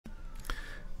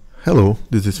Hello,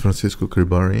 this is Francisco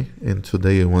Cribari, and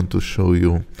today I want to show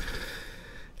you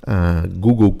a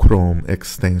Google Chrome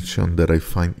extension that I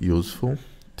find useful.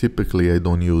 Typically I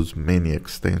don't use many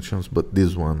extensions, but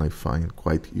this one I find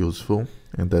quite useful,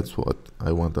 and that's what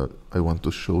I want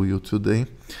to show you today.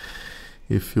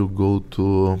 If you go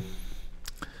to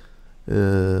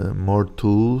more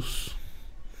tools,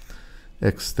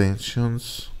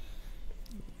 extensions,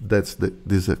 that's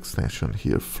this extension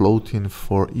here, floating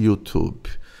for YouTube.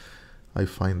 I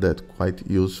find that quite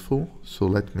useful, so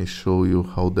let me show you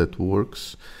how that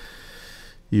works.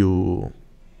 You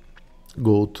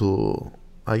go to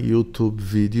a YouTube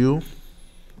video.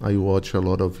 I watch a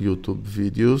lot of YouTube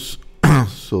videos,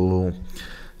 so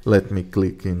let me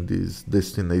click in this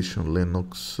Destination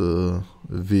Linux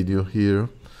video here,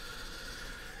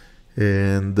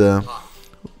 and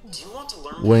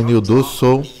when you do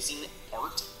so,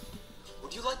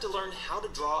 would you like to learn how to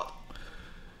draw?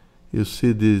 You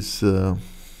see this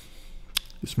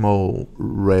small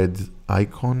red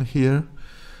icon here.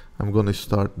 I'm gonna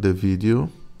start the video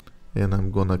and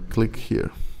I'm gonna click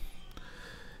here,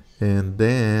 and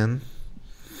then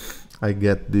I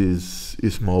get this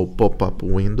small pop-up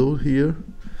window here,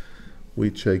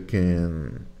 which I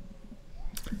can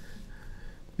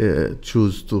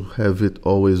choose to have it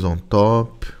always on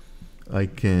top. I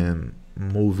can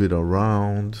move it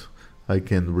around, I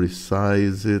can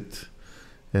resize it,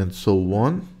 and so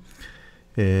on.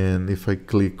 And if I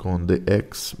click on the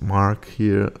X mark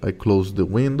here, I close the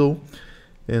window,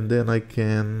 and then I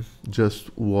can just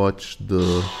watch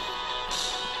the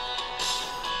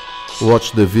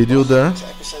video there,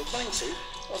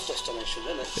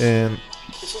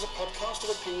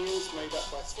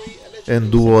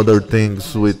 and do other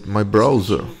things with my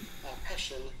browser.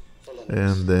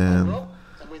 And then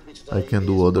I can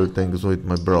do other things with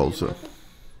my browser.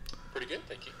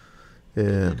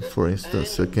 And for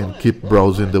instance, I can keep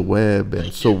browsing the web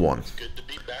and so on.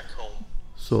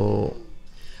 So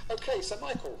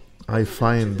I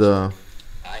find I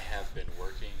have been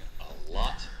working a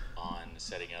lot on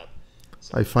setting up.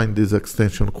 I find this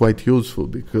extension quite useful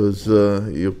because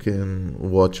you can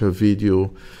watch a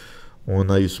video on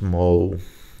a small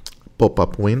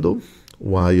pop-up window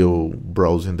while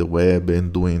browsing the web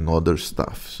and doing other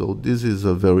stuff. So this is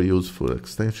a very useful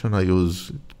extension. I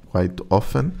use it quite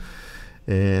often,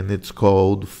 and it's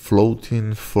called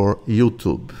Floating for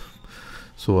YouTube.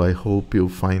 So I hope you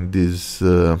find this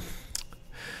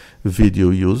video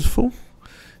useful.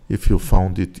 If you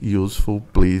found it useful,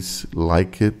 please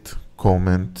like it,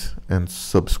 comment, and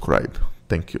subscribe.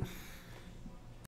 Thank you.